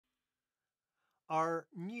Our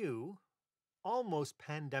new, almost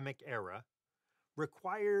pandemic era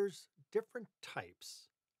requires different types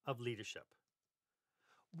of leadership.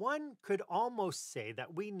 One could almost say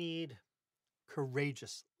that we need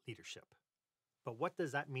courageous leadership. But what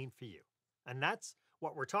does that mean for you? And that's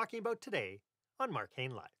what we're talking about today on Marc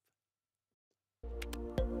Haine Live.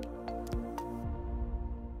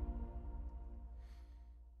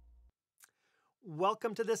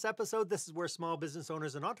 Welcome to this episode. This is where small business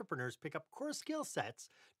owners and entrepreneurs pick up core skill sets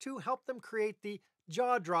to help them create the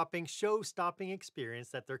jaw-dropping, show-stopping experience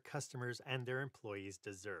that their customers and their employees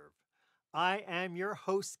deserve. I am your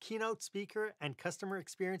host, keynote speaker, and customer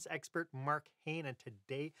experience expert, Marc Haine, and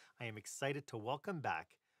today I am excited to welcome back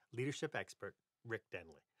leadership expert, Rick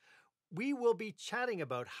Denley. We will be chatting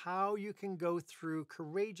about how you can go through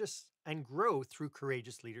courageous and grow through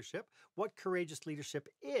courageous leadership, what courageous leadership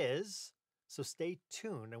is. So stay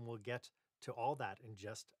tuned and we'll get to all that in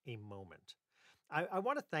just a moment. I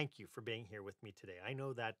want to thank you for being here with me today. I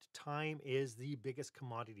know that time is the biggest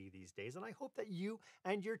commodity these days, and I hope that you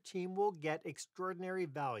and your team will get extraordinary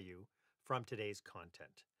value from today's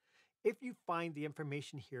content. If you find the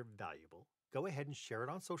information here valuable, go ahead and share it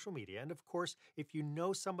on social media. And of course, if you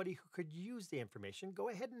know somebody who could use the information, go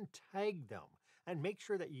ahead and tag them and make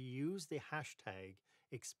sure that you use the hashtag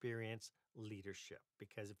experience leadership,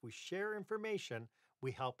 because if we share information,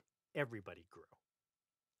 we help everybody grow.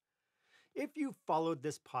 If you've followed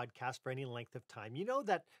this podcast for any length of time, you know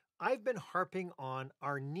that I've been harping on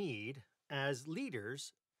our need as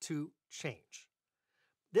leaders to change.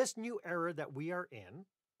 This new era that we are in,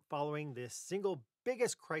 following the single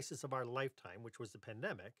biggest crisis of our lifetime, which was the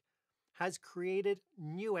pandemic, has created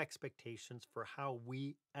new expectations for how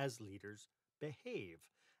we as leaders behave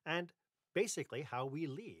and basically how we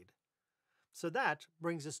lead. So that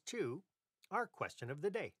brings us to our question of the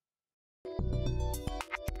day.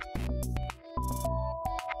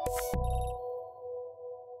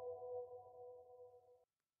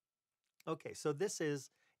 Okay, so this is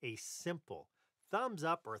a simple thumbs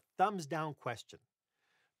up or thumbs down question.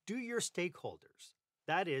 Do your stakeholders,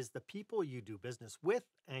 that is the people you do business with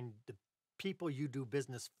and the people you do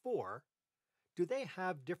business for, do they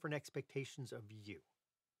have different expectations of you?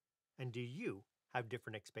 And do you have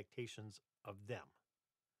different expectations of them?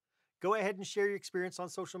 Go ahead and share your experience on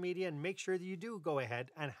social media and make sure that you do go ahead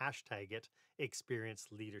and hashtag it Experience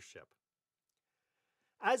Leadership.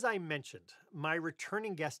 As I mentioned, my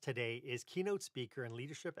returning guest today is keynote speaker and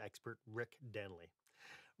leadership expert Rick Denley.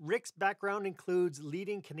 Rick's background includes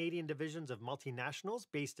leading Canadian divisions of multinationals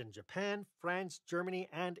based in Japan, France, Germany,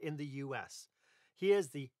 and in the US. He is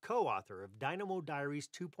the co-author of Dynamo Diaries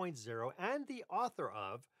 2.0 and the author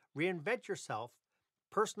of Reinvent Yourself,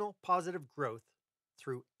 Personal Positive Growth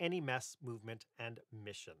Through Any Mess, Movement, and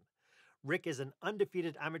Mission. Rick is an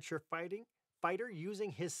undefeated amateur fighter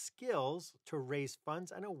using his skills to raise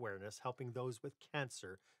funds and awareness, helping those with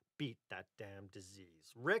cancer beat that damn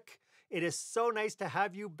disease. Rick, it is so nice to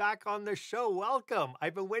have you back on the show. Welcome.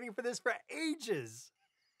 I've been waiting for this for ages.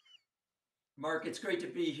 Mark, it's great to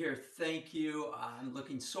be here. Thank you. I'm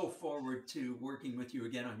looking so forward to working with you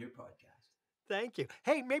again on your podcast. Thank you.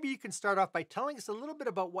 Hey, maybe you can start off by telling us a little bit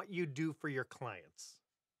about what you do for your clients.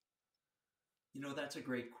 You know, that's a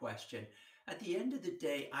great question. At the end of the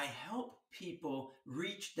day, I help people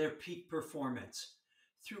reach their peak performance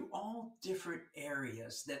through all different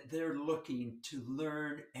areas that they're looking to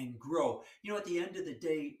learn and grow. You know, at the end of the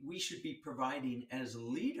day, we should be providing as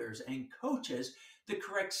leaders and coaches the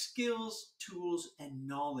correct skills, tools, and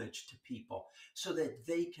knowledge to people so that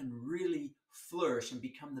they can really flourish and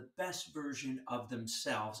become the best version of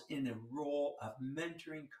themselves in a role of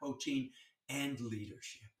mentoring, coaching, and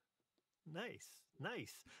leadership. Nice,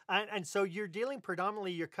 nice. And so you're dealing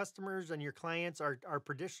predominantly, your customers and your clients are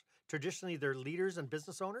traditionally they're leaders and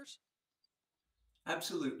business owners?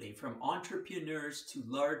 Absolutely. From entrepreneurs to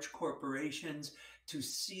large corporations to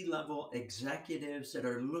C-level executives that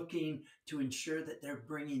are looking to ensure that they're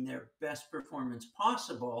bringing their best performance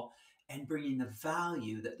possible and bringing the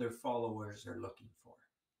value that their followers are looking for.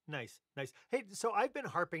 Nice, nice. Hey, so I've been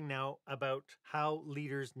harping now about how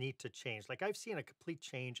leaders need to change. Like I've seen a complete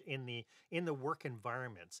change in the work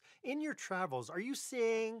environments. In your travels, are you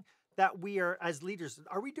seeing that we are, as leaders,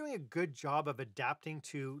 are we doing a good job of adapting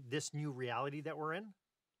to this new reality that we're in?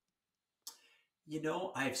 You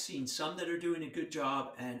know, I've seen some that are doing a good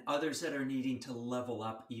job and others that are needing to level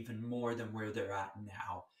up even more than where they're at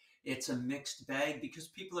now. It's a mixed bag because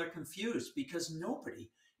people are confused because nobody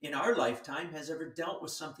in our lifetime has ever dealt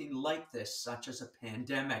with something like this, such as a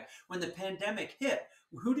pandemic. When the pandemic hit,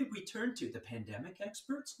 who did we turn to? The pandemic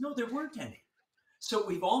experts? No, there weren't any. So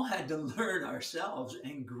we've all had to learn ourselves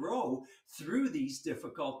and grow through these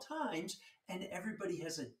difficult times, and everybody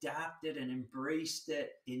has adapted and embraced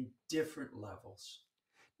it in different levels.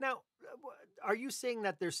 Now, are you saying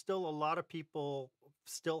that there's still a lot of people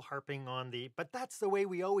still harping on the, but that's the way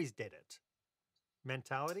we always did it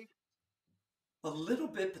mentality? A little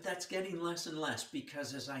bit, but that's getting less and less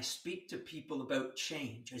because as I speak to people about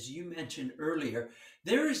change, as you mentioned earlier,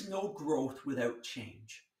 there is no growth without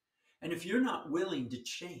change. And if you're not willing to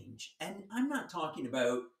change, and I'm not talking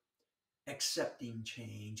about accepting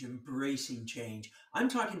change, embracing change. I'm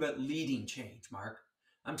talking about leading change, Mark.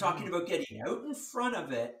 I'm talking Mm, about getting out in front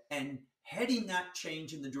of it and heading that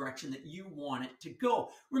change in the direction that you want it to go.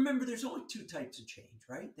 Remember, there's only two types of change,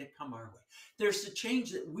 right? That come our way. There's the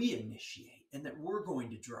change that we initiate and that we're going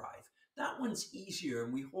to drive. That one's easier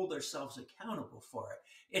and we hold ourselves accountable for it.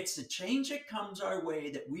 It's the change that comes our way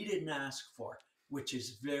that we didn't ask for, which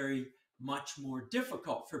is very much more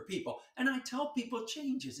difficult for people. And I tell people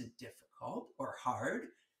change isn't difficult or hard.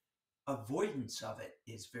 Avoidance of it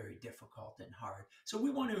is very difficult and hard. So we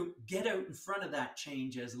want to get out in front of that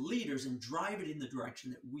change as leaders and drive it in the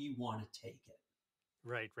direction that we want to take it.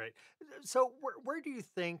 right, right. So, where do you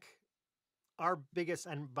think our biggest,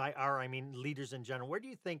 and by our, I mean leaders in general, where do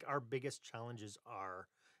you think our biggest challenges are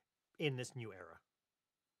in this new era?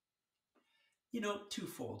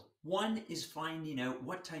 Twofold. One is finding out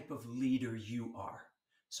what type of leader you are.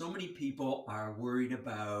 So many people are worried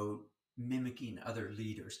about mimicking other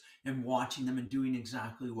leaders and watching them and doing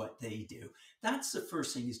exactly what they do. That's the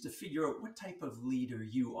first thing, is to figure out what type of leader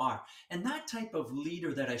you are. And that type of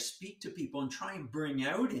leader that I speak to people and try and bring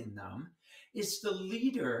out in them is the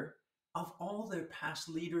leader of all their past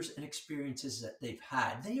leaders and experiences that they've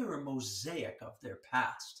had. They are a mosaic of their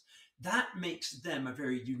past. That makes them a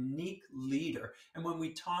very unique leader. And when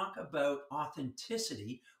we talk about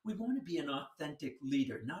authenticity, we want to be an authentic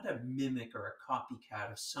leader, not a mimic or a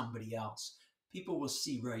copycat of somebody else. People will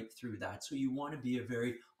see right through that. So you want to be a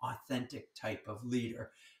very authentic type of leader.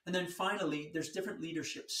 And then finally, there's different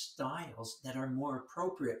leadership styles that are more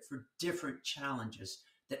appropriate for different challenges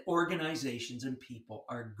that organizations and people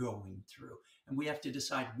are going through. And we have to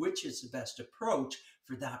decide which is the best approach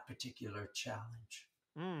for that particular challenge.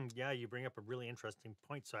 Yeah, you bring up a really interesting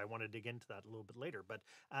point. So I want to dig into that a little bit later. But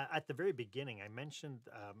at the very beginning, I mentioned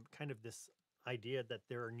kind of this idea that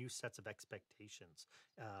there are new sets of expectations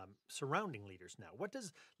surrounding leaders now. What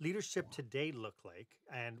does leadership today look like,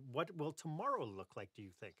 and what will tomorrow look like, do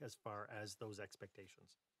you think, as far as those expectations?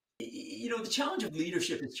 The challenge of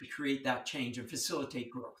leadership is to create that change and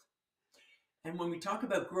facilitate growth. And when we talk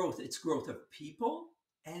about growth, it's growth of people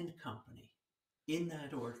and company in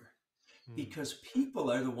that order, Mm, because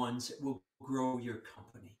people are the ones that will grow your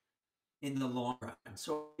company in the long run.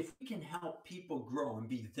 So if we can help people grow and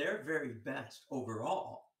be their very best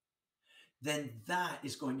overall, then that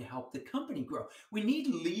is going to help the company grow. We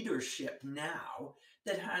need leadership now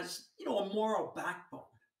that has, a moral backbone,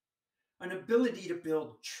 an ability to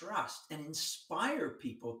build trust and inspire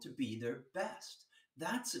people to be their best.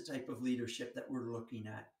 That's the type of leadership that we're looking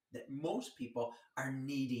at, that most people are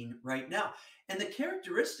needing right now. And the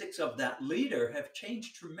characteristics of that leader have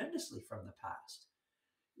changed tremendously from the past.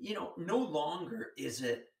 No longer is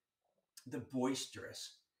it the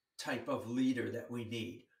boisterous type of leader that we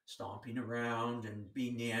need, stomping around and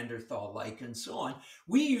being Neanderthal like and so on.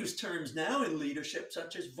 We use terms now in leadership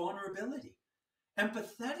such as vulnerability,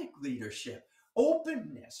 empathetic leadership,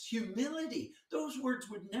 openness, humility. Those words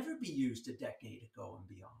would never be used a decade ago and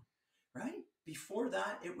beyond, right? Before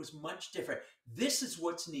that, it was much different. This is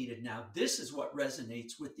what's needed now. This is what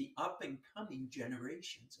resonates with the up and coming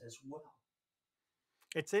generations as well.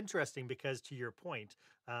 It's interesting because, to your point,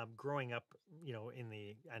 growing up, in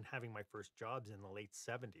the and having my first jobs in the late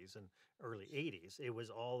 '70s and early '80s, it was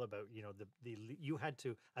all about you had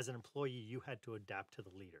to, as an employee, you had to adapt to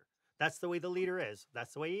the leader. That's the way the leader is.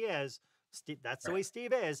 That's the way he is. That's the Right. way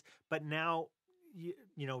Steve is. But now,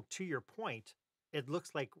 to your point, it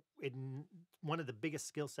looks like one of the biggest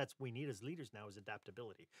skill sets we need as leaders now is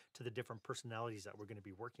adaptability to the different personalities that we're going to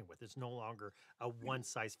be working with. It's no longer a one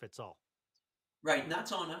size fits all. Right. And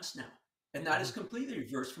that's on us now. And that is Mhm. completely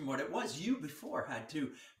reversed from what it was. You before had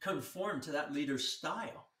to conform to that leader's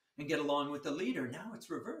style and get along with the leader. Now it's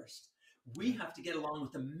reversed. We Yeah. have to get along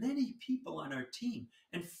with the many people on our team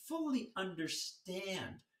and fully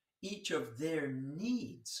understand each of their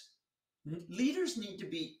needs. Leaders need to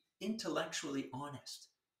be intellectually honest,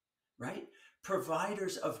 right?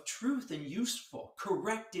 Providers of truth and useful,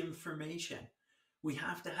 correct information. We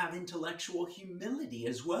have to have intellectual humility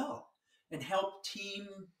as well and help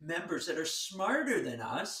team members that are smarter than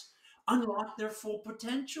us unlock their full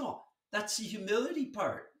potential. That's the humility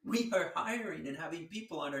part. We are hiring and having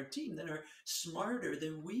people on our team that are smarter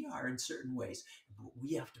than we are in certain ways, but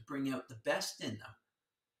we have to bring out the best in them.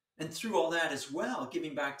 And through all that as well,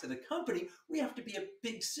 giving back to the company, we have to be a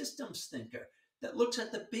big systems thinker that looks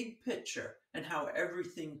at the big picture and how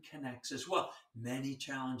everything connects as well. Many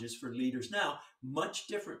challenges for leaders now, much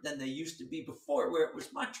different than they used to be before, where it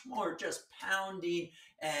was much more just pounding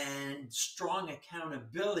and strong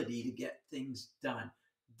accountability to get things done.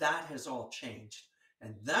 That has all changed.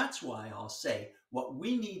 And that's why I'll say what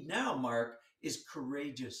we need now, Mark, is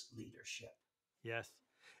courageous leadership. Yes.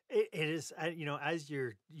 It is, as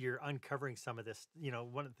you're uncovering some of this,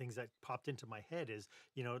 one of the things that popped into my head is,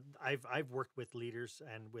 I've worked with leaders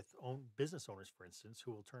and with business owners, for instance,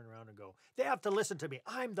 who will turn around and go, they have to listen to me.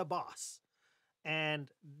 I'm the boss. And,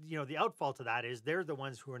 the outfall to that is they're the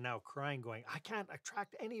ones who are now crying, going, I can't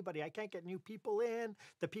attract anybody. I can't get new people in.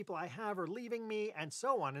 The people I have are leaving me, and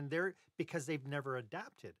so on. And they're because they've never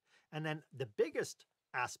adapted. And then the biggest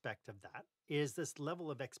aspect of that is this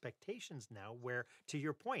level of expectations now, where, to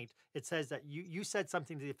your point, it says that you said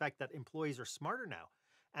something to the effect that employees are smarter now.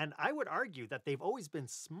 And I would argue that they've always been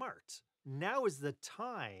smart. Now is the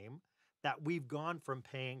time that we've gone from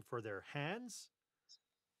paying for their hands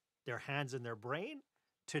and their brain,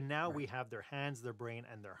 to now Right. we have their hands, their brain,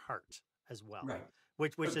 and their heart as well, Right.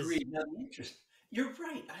 which is, Agreed. Now, interest. You're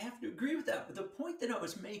right. I have to agree with that. But the point that I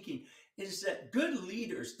was making is that good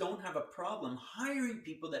leaders don't have a problem hiring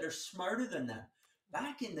people that are smarter than them.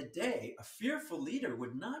 Back in the day, a fearful leader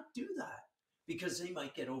would not do that because they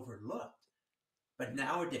might get overlooked. But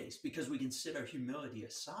nowadays, because we can sit our humility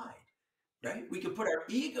aside, yeah. right? We can put our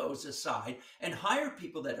egos aside and hire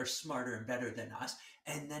people that are smarter and better than us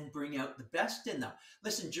and then bring out the best in them.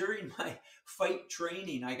 Listen, during my fight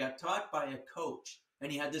training, I got taught by a coach,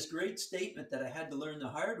 and he had this great statement that I had to learn the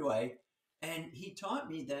hard way. And he taught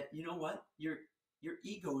me that, you know what? Your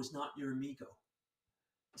ego is not your amigo.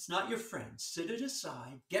 It's not your friend. Sit it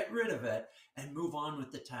aside, get rid of it, and move on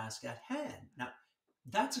with the task at hand. Now,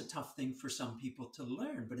 that's a tough thing for some people to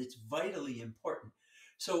learn, but it's vitally important.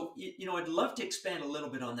 So, I'd love to expand a little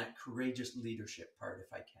bit on that courageous leadership part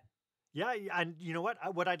if I can. Yeah, and you know what?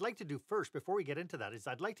 What I'd like to do first, before we get into that, is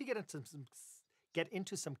I'd like to get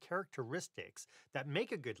into some characteristics that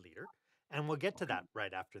make a good leader, and we'll get to Okay. that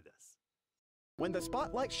right after this. When the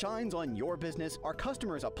spotlight shines on your business, are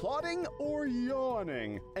customers applauding or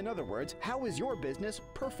yawning? In other words, how is your business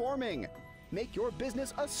performing? Make your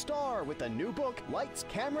business a star with the new book, Lights,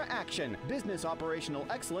 Camera, Action, Business Operational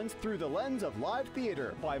Excellence Through the Lens of Live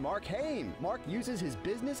Theater by Marc Haine. Marc uses his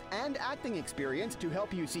business and acting experience to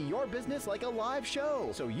help you see your business like a live show,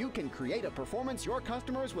 so you can create a performance your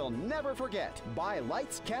customers will never forget. Buy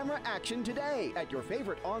Lights, Camera, Action today at your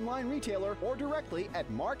favorite online retailer or directly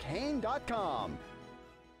at marchaine.com.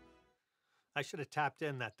 I should have tapped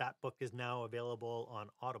in that book is now available on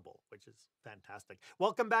Audible, which is fantastic.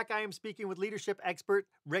 Welcome back. I am speaking with leadership expert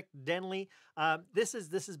Rick Denley. This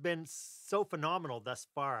has been so phenomenal thus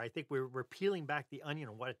far. I think we're peeling back the onion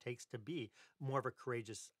on what it takes to be more of a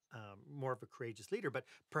courageous leader. But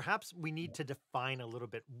perhaps we need to define a little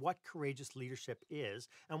bit what courageous leadership is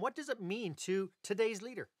and what does it mean to today's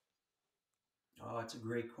leader. Oh, it's a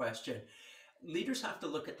great question. Leaders have to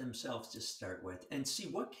look at themselves to start with and see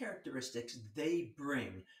what characteristics they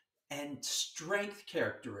bring and strength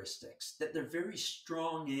characteristics that they're very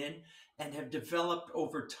strong in and have developed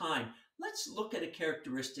over time. Let's look at a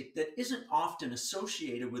characteristic that isn't often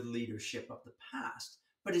associated with leadership of the past,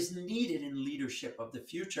 but is needed in leadership of the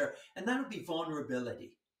future, and that would be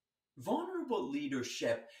vulnerability. Vulnerable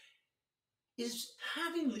leadership is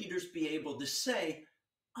having leaders be able to say,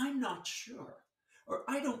 I'm not sure, or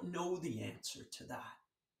I don't know the answer to that.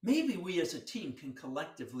 Maybe we as a team can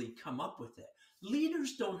collectively come up with it.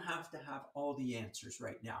 Leaders don't have to have all the answers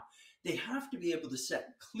right now. They have to be able to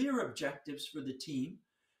set clear objectives for the team,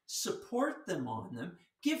 support them on them,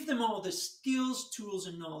 give them all the skills, tools,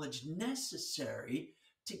 and knowledge necessary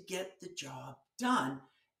to get the job done.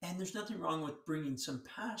 And there's nothing wrong with bringing some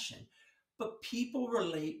passion. But people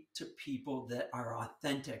relate to people that are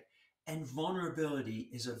authentic. And vulnerability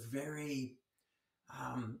is a very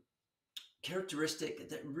um, characteristic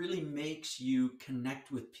that really makes you connect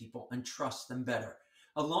with people and trust them better.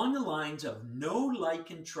 Along the lines of know, like,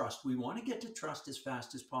 and trust, we want to get to trust as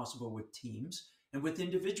fast as possible with teams and with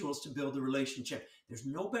individuals to build a relationship. There's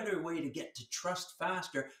no better way to get to trust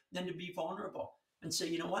faster than to be vulnerable and say,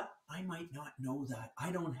 you know what, I might not know that.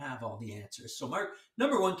 I don't have all the answers. So, Mark,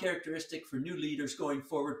 number one characteristic for new leaders going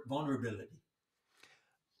forward, vulnerability.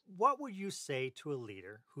 What would you say to a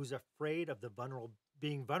leader who's afraid of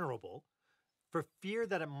being vulnerable for fear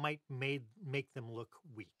that it might make them look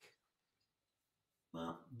weak?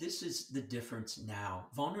 Well, this is the difference now.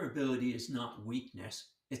 Vulnerability is not weakness,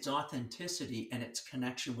 it's authenticity and it's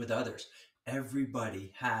connection with others.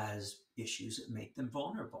 Everybody has issues that make them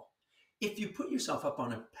vulnerable. If you put yourself up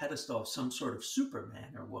on a pedestal of some sort of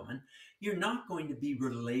superman or woman, you're not going to be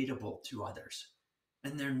relatable to others.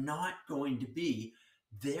 And they're not going to be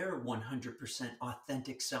their 100%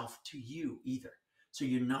 authentic self to you either. So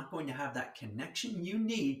you're not going to have that connection you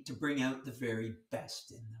need to bring out the very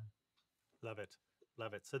best in them. Love it.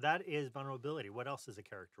 Love it. So that is vulnerability. What else is a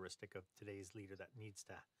characteristic of today's leader that needs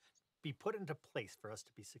to be put into place for us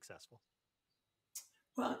to be successful?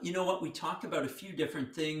 Well, you know what? We talked about a few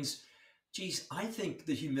different things. Geez, I think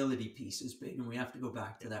the humility piece is big, and we have to go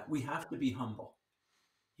back to that. We have to be humble.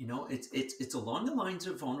 You know, it's along the lines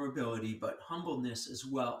of vulnerability, but humbleness as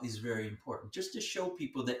well is very important, just to show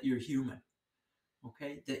people that you're human.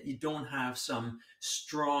 Okay, that you don't have some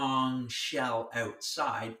strong shell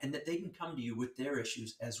outside, and that they can come to you with their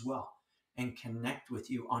issues as well and connect with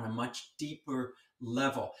you on a much deeper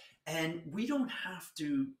level. And we don't have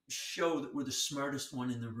to show that we're the smartest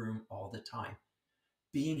one in the room all the time.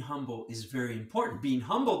 Being humble is very important. Being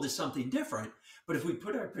humbled is something different, but if we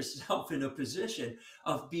put ourselves in a position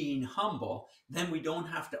of being humble, then we don't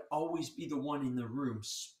have to always be the one in the room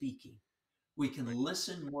speaking. We can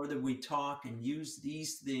listen more than we talk and use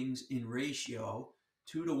these things in ratio,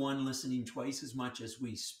 2 to 1, listening twice as much as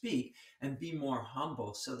we speak, and be more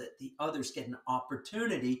humble so that the others get an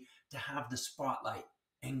opportunity to have the spotlight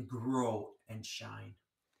and grow and shine.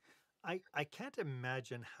 I can't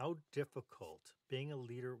imagine how difficult being a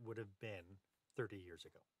leader would have been 30 years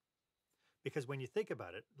ago. Because when you think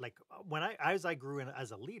about it, like when as I grew in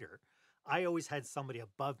as a leader, I always had somebody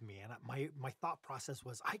above me, and my thought process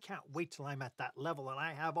was, I can't wait till I'm at that level and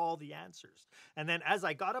I have all the answers. And then as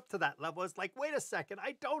I got up to that level, it's like, wait a second,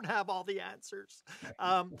 I don't have all the answers.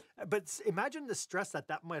 But imagine the stress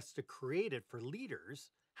that must have created for leaders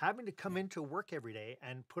having to come into work every day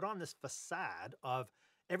and put on this facade of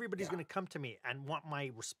everybody's Yeah. going to come to me and want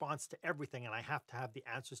my response to everything, and I have to have the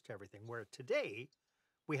answers to everything. Where today,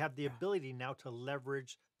 we have the Yeah. ability now to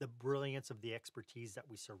leverage the brilliance of the expertise that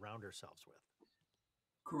we surround ourselves with.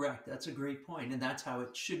 Correct. That's a great point. And that's how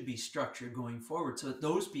it should be structured going forward so that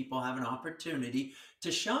those people have an opportunity to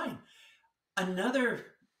shine.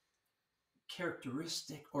 Another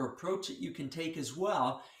characteristic or approach that you can take as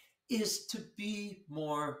well is to be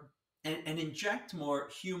more and inject more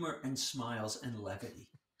humor and smiles and levity.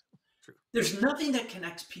 True. There's nothing that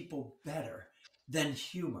connects people better than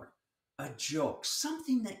humor, a joke,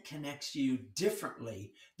 something that connects you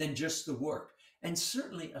differently than just the work. And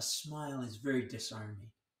certainly a smile is very disarming.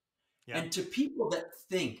 Yeah. And to people that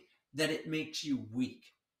think that it makes you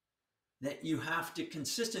weak, that you have to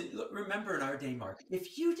consistently remember in our day, Mark,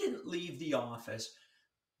 if you didn't leave the office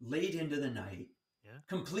late into the night, Yeah.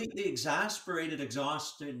 completely exasperated,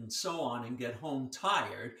 exhausted, and so on, and get home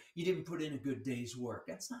tired, you didn't put in a good day's work.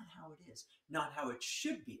 That's not how it is, not how it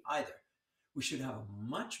should be either. We should have a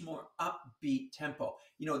much more upbeat tempo.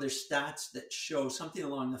 You know, there's stats that show something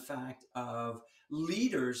along the fact of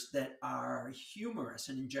leaders that are humorous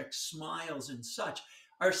and inject smiles and such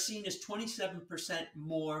are seen as 27%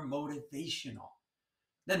 more motivational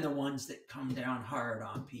than the ones that come down hard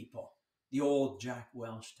on people. The old Jack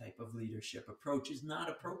Welch type of leadership approach is not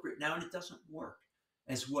appropriate now, and it doesn't work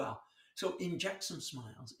as well. So inject some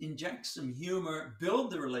smiles, inject some humor,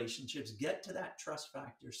 build the relationships, get to that trust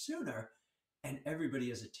factor sooner, and everybody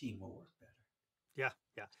as a team will work better. Yeah.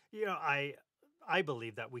 Yeah. You know, I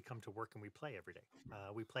believe that we come to work and we play every day.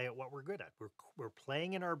 We play at what we're good at. We're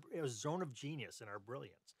playing in our zone of genius and our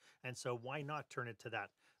brilliance. And so why not turn it to that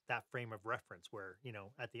frame of reference where, you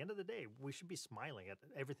know, at the end of the day, we should be smiling at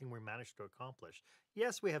everything we managed to accomplish.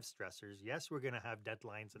 Yes, we have stressors. Yes, we're going to have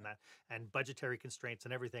deadlines and budgetary constraints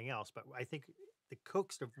and everything else. But I think the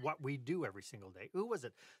coax of what we do every single day. Who was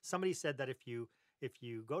it? Somebody said that if you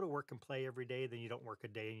go to work and play every day, then you don't work a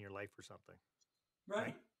day in your life or something. Right.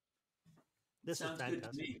 It This is sounds good to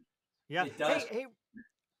fantastic. me. Yeah. It does. Hey,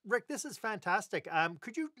 Rick, this is fantastic.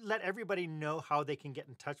 Could you let everybody know how they can get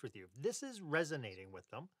in touch with you? If this is resonating with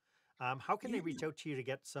them, how can they Yeah. reach out to you to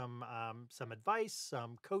get some advice,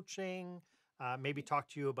 some coaching, maybe talk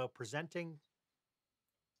to you about presenting?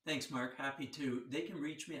 Thanks, Mark. Happy to. They can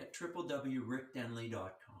reach me at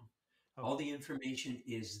www.rickdenley.com. All Okay. the information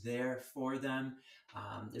is there for them.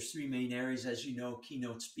 There's 3 main areas, as you know: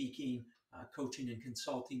 keynote speaking, coaching, and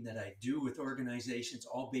consulting that I do with organizations,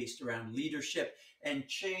 all based around leadership and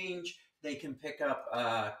change. They can pick up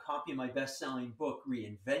a copy of my best-selling book,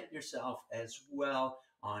 Reinvent Yourself, as well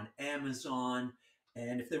on Amazon.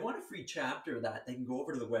 And if they want a free chapter of that, they can go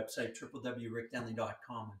over to the website,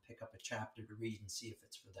 www.rickdenley.com, and pick up a chapter to read and see if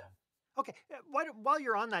it's for them. Okay, while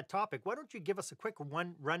you're on that topic, why don't you give us a quick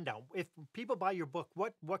rundown? If people buy your book,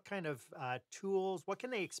 what kind of tools, what can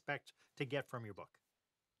they expect to get from your book?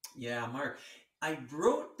 Yeah, Mark, I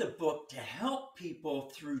wrote the book to help people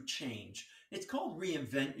through change. It's called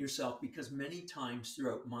Reinvent Yourself because many times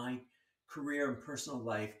throughout my career and personal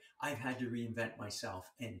life, I've had to reinvent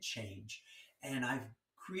myself and change. And I've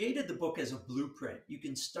created the book as a blueprint. You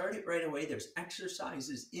can start it right away. There's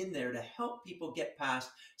exercises in there to help people get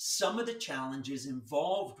past some of the challenges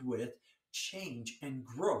involved with change and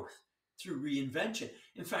growth through reinvention.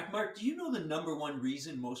 In fact, Mark, do you know the number one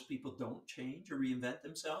reason most people don't change or reinvent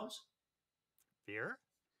themselves? Fear?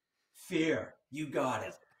 Fear. You got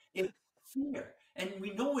it. Is It's fear. And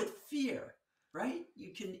we know with fear, right?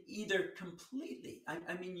 You can either completely,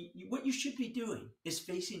 I mean, what you should be doing is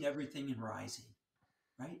facing everything and rising,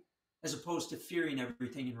 right? As opposed to fearing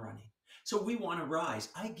everything and running. So we want to rise.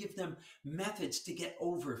 I give them methods to get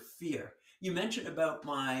over fear. You mentioned about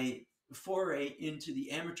my foray into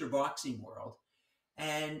the amateur boxing world.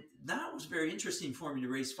 And that was very interesting for me to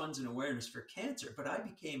raise funds and awareness for cancer. But I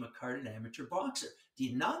became a carded amateur boxer. Do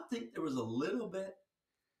you not think there was a little bit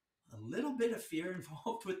of fear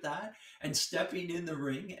involved with that and stepping in the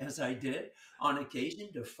ring as I did on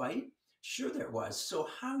occasion to fight? Sure there was. So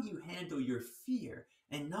how you handle your fear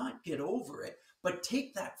and not get over it, but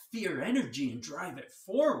take that fear energy and drive it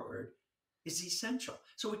forward is essential.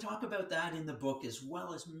 So we talk about that in the book as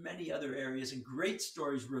well as many other areas and great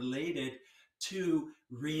stories related to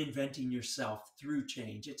reinventing yourself through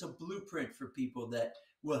change. It's a blueprint for people that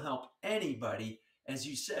will help anybody, as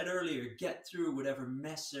you said earlier, get through whatever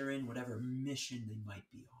mess they're in, whatever mission they might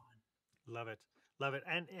be on. Love it. Love it.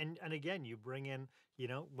 And again, you bring in,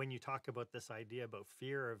 when you talk about this idea about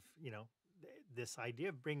fear of, this idea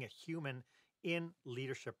of bringing a human in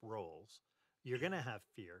leadership roles, you're going to have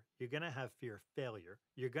fear. You're going to have fear of failure.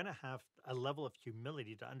 You're going to have a level of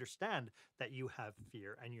humility to understand that you have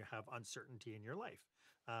fear and you have uncertainty in your life,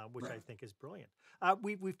 which I Right. think is brilliant.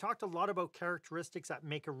 We've talked a lot about characteristics that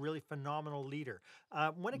make a really phenomenal leader.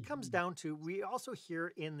 When it comes Mhm. down to, we also hear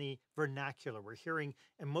in the vernacular, we're hearing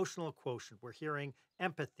emotional quotient, we're hearing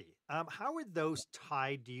empathy. How are those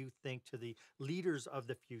tied, do you think, to the leaders of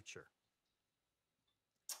the future?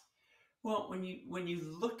 Well, when you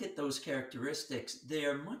look at those characteristics, they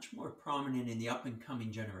are much more prominent in the up and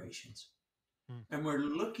coming generations. Hmm. And we're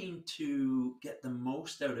looking to get the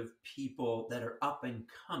most out of people that are up and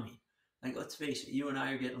coming. Like, let's face it, you and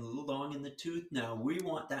I are getting a little long in the tooth now. We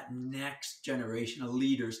want that next generation of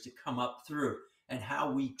leaders to come up through and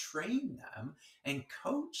how we train them and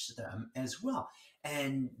coach them as well.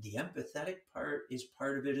 And the empathetic part is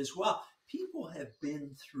part of it as well. People have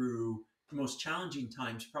been through the most challenging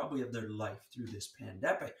times probably of their life through this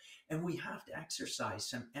pandemic, and we have to exercise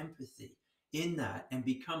some empathy in that and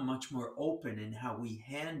become much more open in how we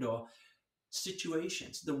handle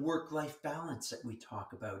situations, the work-life balance that we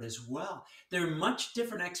talk about as well. There are much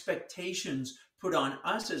different expectations put on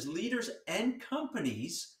us as leaders and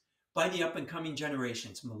companies by the up and coming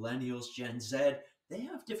generations, millennials, Gen Z. They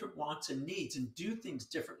have different wants and needs and do things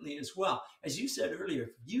differently as well. As you said earlier,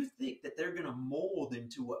 if you think that they're going to mold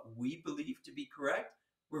into what we believe to be correct,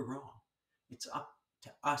 we're wrong. It's up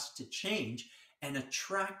to us to change and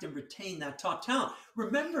attract and retain that top talent.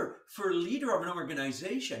 Remember, for a leader of an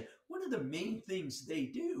organization, one of the main things they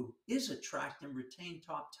do is attract and retain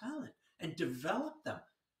top talent and develop them.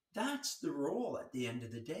 That's the role at the end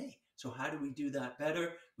of the day. So how do we do that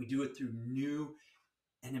better? We do it through new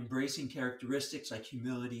and embracing characteristics like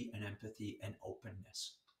humility and empathy and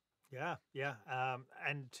openness. Yeah, yeah.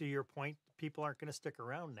 And to your point, people aren't going to stick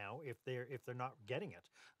around now if they're not getting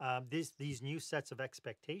it. These new sets of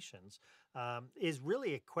expectations is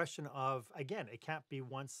really a question of, again, it can't be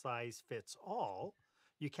one size fits all.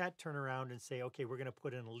 You can't turn around and say, okay, we're going to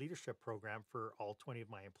put in a leadership program for all 20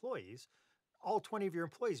 of my employees. All 20 of your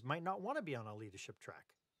employees might not want to be on a leadership track.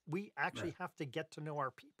 We Right. actually have to get to know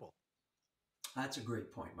our people. That's a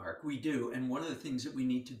great point, Mark. We do. And one of the things that we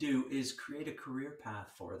need to do is create a career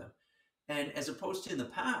path for them. And as opposed to in the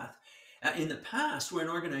past, where an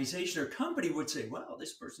organization or company would say, well,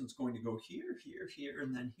 this person's going to go here, here, here,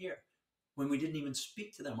 and then here. When we didn't even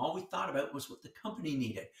speak to them, all we thought about was what the company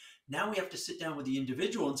needed. Now we have to sit down with the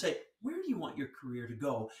individual and say, where do you want your career to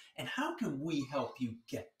go? And how can we help you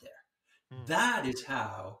get there? Hmm. That is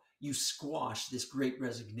how you squash this great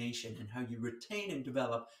resignation and how you retain and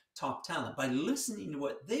develop top talent by listening to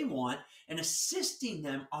what they want and assisting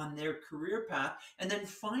them on their career path and then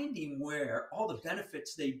finding where all the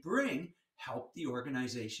benefits they bring help the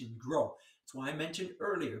organization grow. That's why I mentioned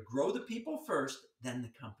earlier, grow the people first, then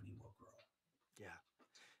the company will grow. Yeah.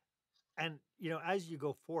 And, as you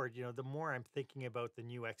go forward, the more I'm thinking about the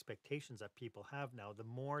new expectations that people have now, the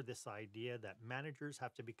more this idea that managers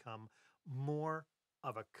have to become more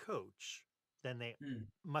of a coach than they Hmm.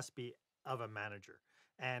 must be of a manager.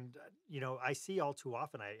 And, I see all too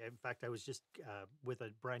often, in fact, I was just with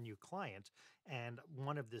a brand new client, and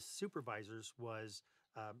one of the supervisors was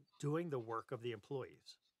doing the work of the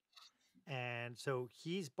employees. And so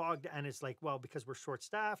he's bogged, and it's like, well, because we're short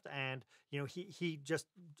staffed, and he just,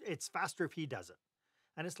 it's faster if he does it.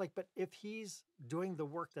 And it's like, but if he's doing the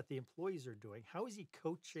work that the employees are doing, how is he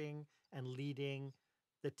coaching and leading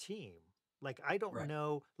the team? Like, I don't Right.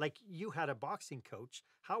 know, like you had a boxing coach.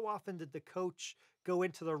 How often did the coach go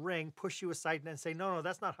into the ring, push you aside, and say, no,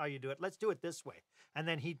 that's not how you do it. Let's do it this way. And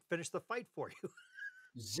then he'd finish the fight for you.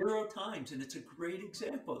 Zero times. And it's a great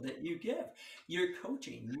example that you give. You're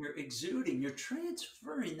coaching, you're exuding, you're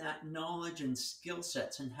transferring that knowledge and skill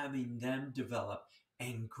sets and having them develop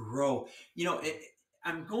and grow.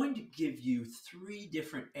 I'm going to give you three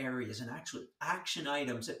different areas and actually action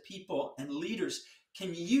items that people and leaders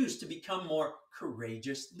can use to become more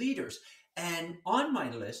courageous leaders. And on my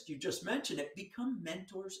list, you just mentioned it, become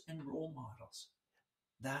mentors and role models.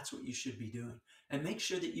 That's what you should be doing. And make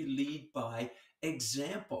sure that you lead by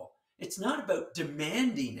example. It's not about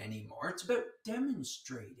demanding anymore, it's about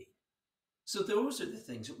demonstrating. So, those are the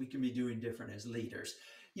things that we can be doing different as leaders.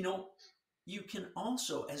 You know, you can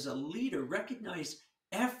also, as a leader, recognize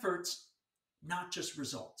efforts, not just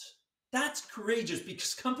results. That's courageous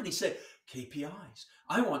because companies say, KPIs,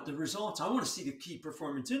 I want the results. I want to see the key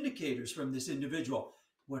performance indicators from this individual.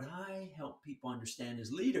 What I help people understand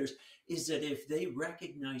as leaders is that if they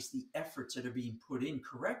recognize the efforts that are being put in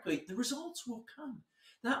correctly, the results will come.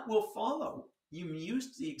 That will follow. You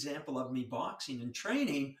used the example of me boxing and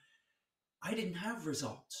training. I didn't have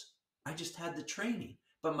results. I just had the training.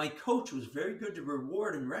 But my coach was very good to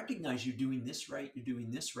reward and recognize you're doing this right, you're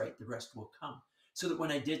doing this right, the rest will come. So that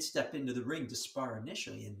when I did step into the ring to spar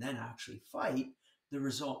initially and then actually fight, the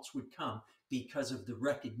results would come because of the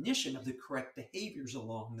recognition of the correct behaviors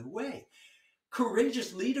along the way.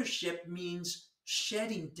 Courageous leadership means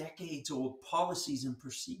shedding decades old policies and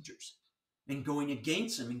procedures and going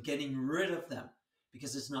against them and getting rid of them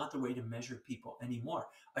because it's not the way to measure people anymore.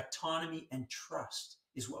 Autonomy and trust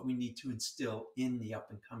is what we need to instill in the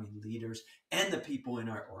up and coming leaders and the people in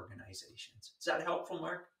our organizations. Is that helpful,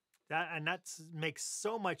 Mark? That makes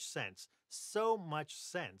so much sense. So much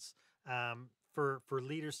sense. For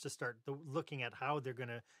leaders to start looking at how they're going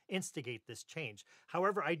to instigate this change.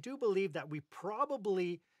 However, I do believe that we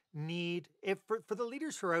probably need, if for the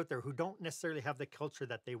leaders who are out there who don't necessarily have the culture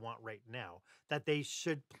that they want right now, that they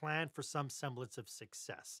should plan for some semblance of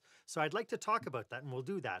success. So I'd like to talk about that, and we'll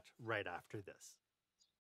do that right after this.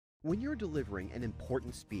 When you're delivering an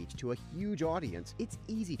important speech to a huge audience, it's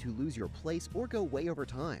easy to lose your place or go way over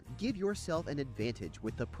time. Give yourself an advantage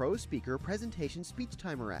with the Pro Speaker Presentation Speech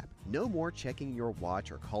Timer app. No more checking your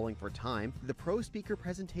watch or calling for time. The Pro Speaker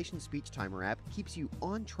Presentation Speech Timer app keeps you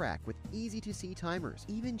on track with easy-to-see timers,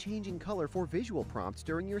 even changing color for visual prompts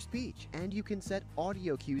during your speech. And you can set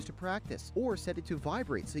audio cues to practice, or set it to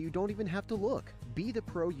vibrate so you don't even have to look. Be the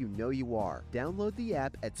pro you know you are. Download the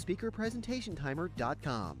app at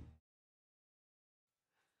speakerpresentationtimer.com.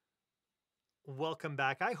 Welcome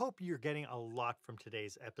back. I hope you're getting a lot from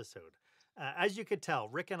today's episode. As you could tell,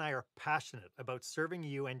 Rick and I are passionate about serving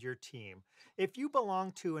you and your team. If you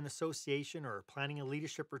belong to an association or planning a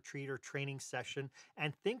leadership retreat or training session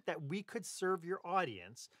and think that we could serve your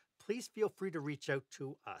audience, please feel free to reach out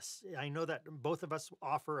to us. I know that both of us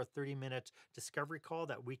offer a 30-minute discovery call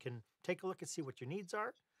that we can take a look and see what your needs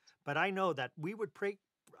are. But I know that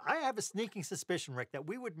I have a sneaking suspicion, Rick, that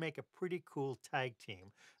we would make a pretty cool tag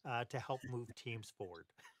team to help move teams forward.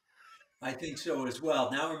 I think so as well.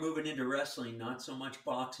 Now we're moving into wrestling, not so much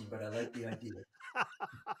boxing, but I like the idea.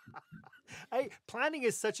 Planning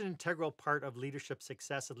is such an integral part of leadership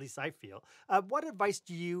success, at least I feel. What advice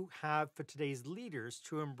do you have for today's leaders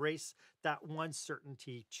to embrace that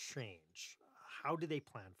uncertainty change? How do they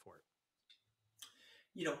plan for it?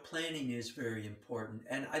 Planning is very important.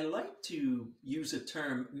 And I like to use a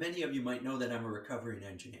term, many of you might know that I'm a recovering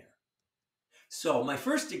engineer. So my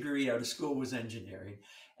first degree out of school was engineering.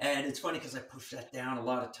 And it's funny because I pushed that down a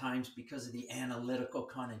lot of times because of the analytical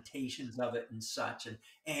connotations of it and such, and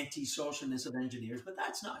anti-socialness of engineers, but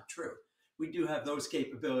that's not true. We do have those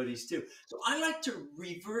capabilities too. So I like to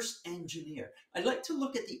reverse engineer. I like to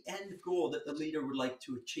look at the end goal that the leader would like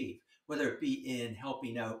to achieve, whether it be in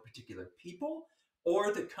helping out particular people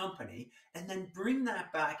or the company, and then bring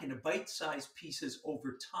that back into bite-sized pieces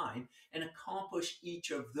over time and accomplish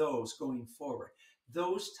each of those going forward.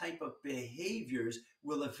 Those type of behaviors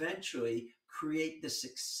will eventually create the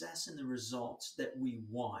success and the results that we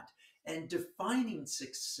want. And defining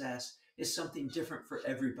success is something different for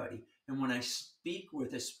everybody. And when I speak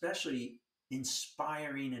with especially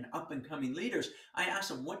inspiring and up and coming leaders, I ask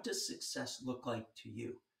them, what does success look like to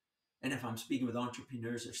you? And if I'm speaking with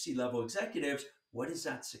entrepreneurs or C-level executives, what is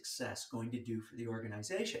that success going to do for the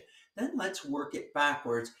organization? Then let's work it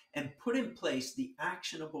backwards and put in place the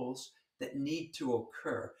actionables that need to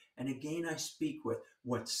occur. And again, I speak with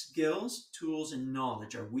what skills, tools, and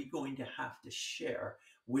knowledge are we going to have to share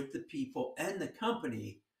with the people and the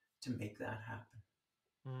company to make that happen?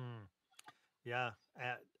 Mm, yeah.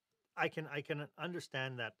 I can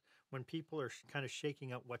understand that when people are kind of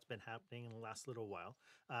shaking out what's been happening in the last little while.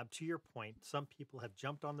 To your point, some people have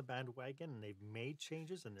jumped on the bandwagon and they've made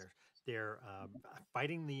changes, and they're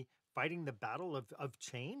fighting the battle of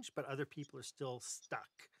change, but other people are still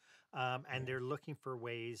stuck, and Yeah. they're looking for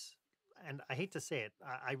ways. And I hate to say it,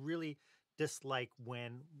 I really dislike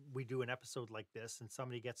when we do an episode like this and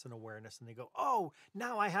somebody gets an awareness and they go, "Oh,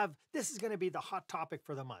 now I have this is going to be the hot topic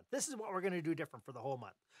for the month. This is what we're going to do different for the whole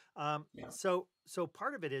month." Yeah. So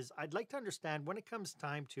part of it is I'd like to understand when it comes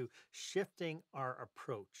time to shifting our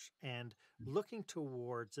approach and looking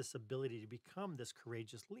towards this ability to become this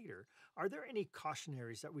courageous leader. Are there any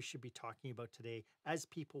cautionaries that we should be talking about today as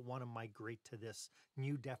people want to migrate to this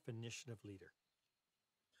new definition of leader?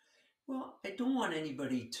 Well, I don't want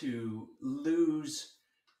anybody to lose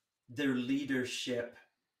their leadership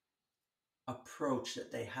approach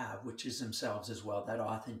that they have, which is themselves as well, that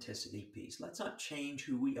authenticity piece. Let's not change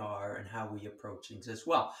who we are and how we approach things as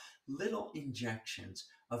well. Little injections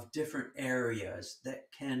of different areas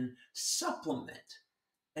that can supplement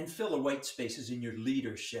and fill the white spaces in your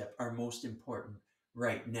leadership are most important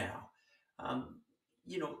right now. Um,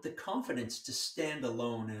 the confidence to stand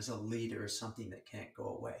alone as a leader is something that can't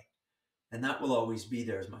go away. And that will always be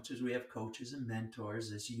there as much as we have coaches and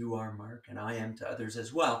mentors, as you are, Mark, and I am to others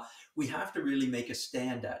as well. We have to really make a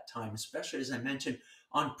stand at times, especially as I mentioned,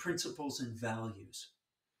 on principles and values.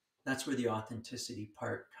 That's where the authenticity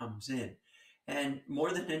part comes in. And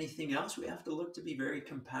more than anything else, we have to look to be very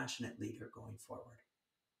compassionate leader going forward.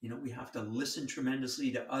 We have to listen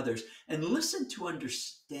tremendously to others and listen to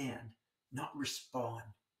understand, not respond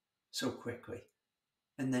so quickly,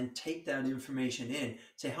 and then take that information in,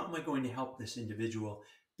 say, how am I going to help this individual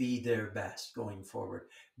be their best going forward?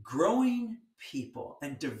 Growing people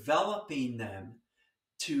and developing them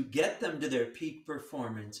to get them to their peak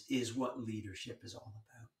performance is what leadership is all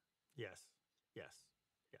about. Yes, yes,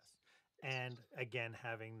 yes. And again,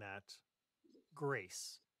 having that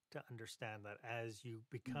grace to understand that as you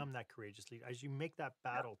become that courageous leader, as you make that Yep.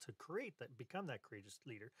 battle to create that, become that courageous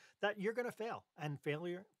leader, that you're going to fail, and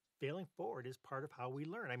failing forward is part of how we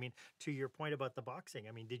learn. I mean, to your point about the boxing,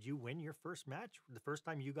 I mean, did you win your first match the first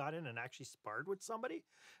time you got in and actually sparred with somebody?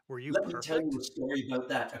 Were you Let me tell you perfect? a story about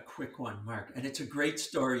that, a quick one, Mark. And it's a great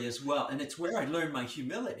story as well. And it's where I learned my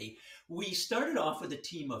humility. We started off with a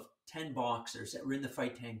team of 10 boxers that were in the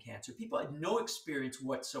fight to end cancer. People had no experience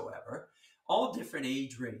whatsoever, all different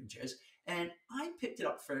age ranges. And I picked it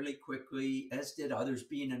up fairly quickly, as did others,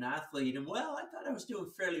 being an athlete. And well, I thought I was doing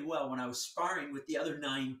fairly well when I was sparring with the other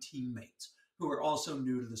 9 teammates who were also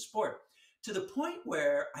new to the sport. To the point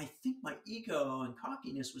where I think my ego and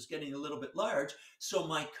cockiness was getting a little bit large. So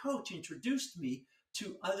my coach introduced me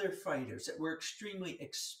to other fighters that were extremely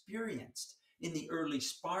experienced in the early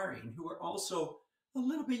sparring, who were also a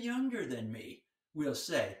little bit younger than me, we'll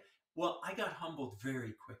say. Well, I got humbled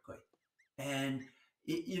very quickly. And,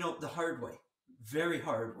 the hard way, very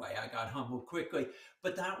hard way, I got humbled quickly.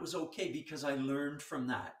 But that was okay because I learned from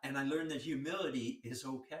that. And I learned that humility is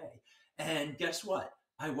okay. And guess what?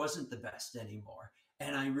 I wasn't the best anymore.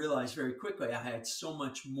 And I realized very quickly I had so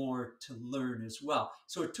much more to learn as well.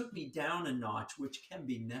 So it took me down a notch, which can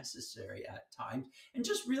be necessary at times, and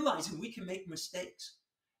just realizing we can make mistakes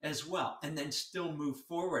as well and then still move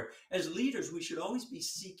forward. As leaders, we should always be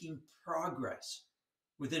seeking progress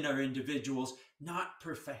within our individuals, not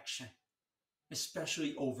perfection,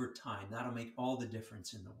 especially over time. That'll make all the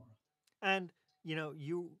difference in the world. And,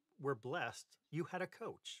 you were blessed. You had a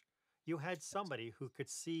coach. You had somebody who could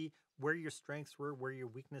see where your strengths were, where your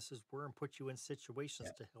weaknesses were, and put you in situations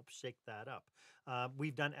Yeah. to help shake that up.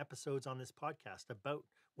 We've done episodes on this podcast about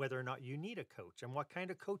whether or not you need a coach and what kind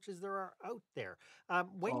of coaches there are out there. Oh,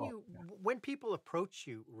 yeah. When people approach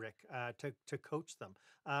you, Rick, to coach them,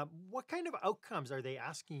 what kind of outcomes are they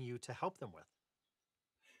asking you to help them with?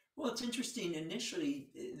 Well, it's interesting initially,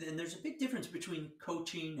 and there's a big difference between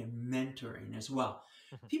coaching and mentoring as well.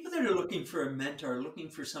 Mhm. People that are looking for a mentor are looking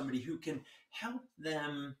for somebody who can help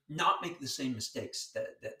them not make the same mistakes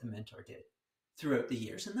that the mentor did throughout the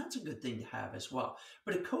years. And that's a good thing to have as well.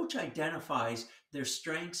 But a coach identifies their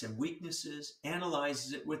strengths and weaknesses,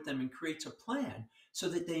 analyzes it with them, and creates a plan so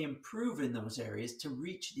that they improve in those areas to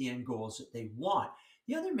reach the end goals that they want.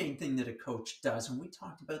 The other main thing that a coach does, and we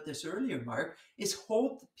talked about this earlier, Mark, is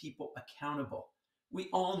hold the people accountable. We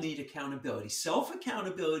all need accountability. Self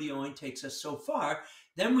accountability only takes us so far.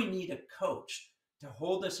 Then we need a coach to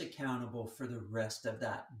hold us accountable for the rest of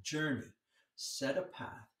that journey. Set a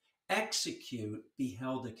path, execute, be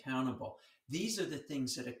held accountable. These are the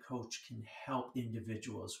things that a coach can help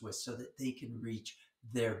individuals with so that they can reach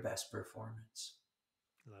their best performance.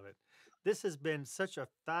 Love it. This has been such a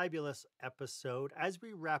fabulous episode. As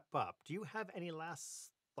we wrap up, do you have any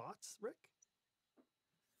last thoughts, Rick?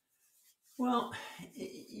 Well,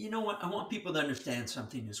 you know what? I want people to understand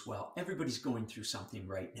something as well. Everybody's going through something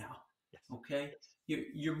right now. Yes. Okay?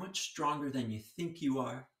 You're much stronger than you think you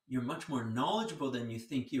are. You're much more knowledgeable than you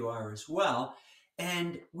think you are as well.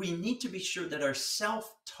 And we need to be sure that our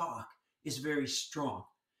self talk is very strong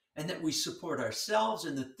and that we support ourselves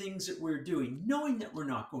and the things that we're doing, knowing that we're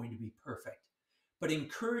not going to be perfect, but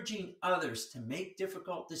encouraging others to make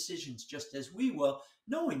difficult decisions just as we will,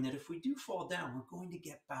 knowing that if we do fall down, we're going to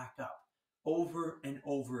get back up over and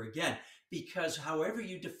over again. Because however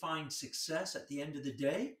you define success at the end of the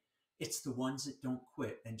day, it's the ones that don't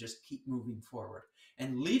quit and just keep moving forward.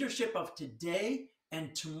 And leadership of today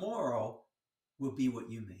and tomorrow will be what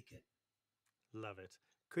you make it. Love it.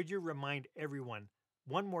 Could you remind everyone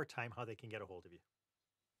one more time how they can get a hold of you?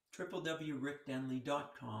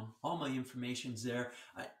 www.rickdenley.com. All my information's there.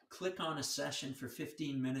 Click on a session for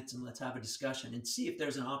 15 minutes and let's have a discussion and see if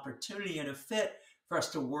there's an opportunity and a fit for us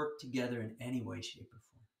to work together in any way, shape, or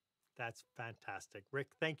form. That's fantastic. Rick,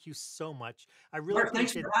 thank you so much. I really Mark,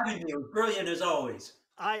 thanks appreciate for having me. It was brilliant as always.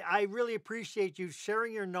 I really appreciate you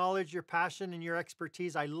sharing your knowledge, your passion, and your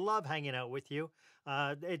expertise. I love hanging out with you.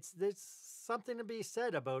 There's something to be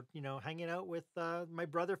said about hanging out with my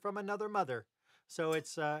brother from another mother. So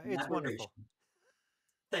it's wonderful. Collaboration.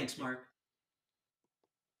 Thank Thanks, you. Mark.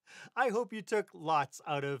 I hope you took lots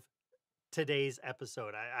out of today's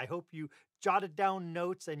episode. I hope you jotted down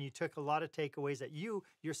notes and you took a lot of takeaways that you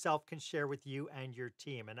yourself can share with you and your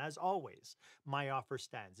team. And as always, my offer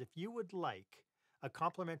stands. If you would like a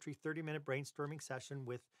complimentary 30-minute brainstorming session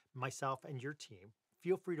with myself and your team,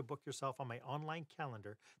 feel free to book yourself on my online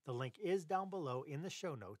calendar. The link is down below in the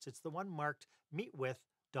show notes. It's the one marked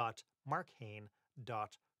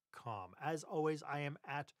meetwith.markhaine.com. As always, I am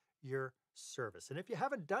at your service. And if you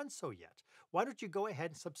haven't done so yet, why don't you go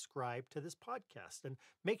ahead and subscribe to this podcast and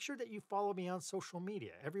make sure that you follow me on social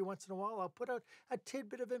media. Every once in a while, I'll put out a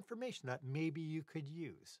tidbit of information that maybe you could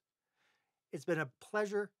use. It's been a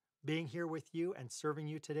pleasure being here with you and serving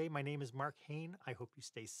you today. My name is Marc Haine. I hope you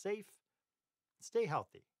stay safe, stay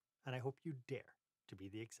healthy, and I hope you dare to be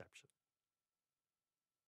the exception.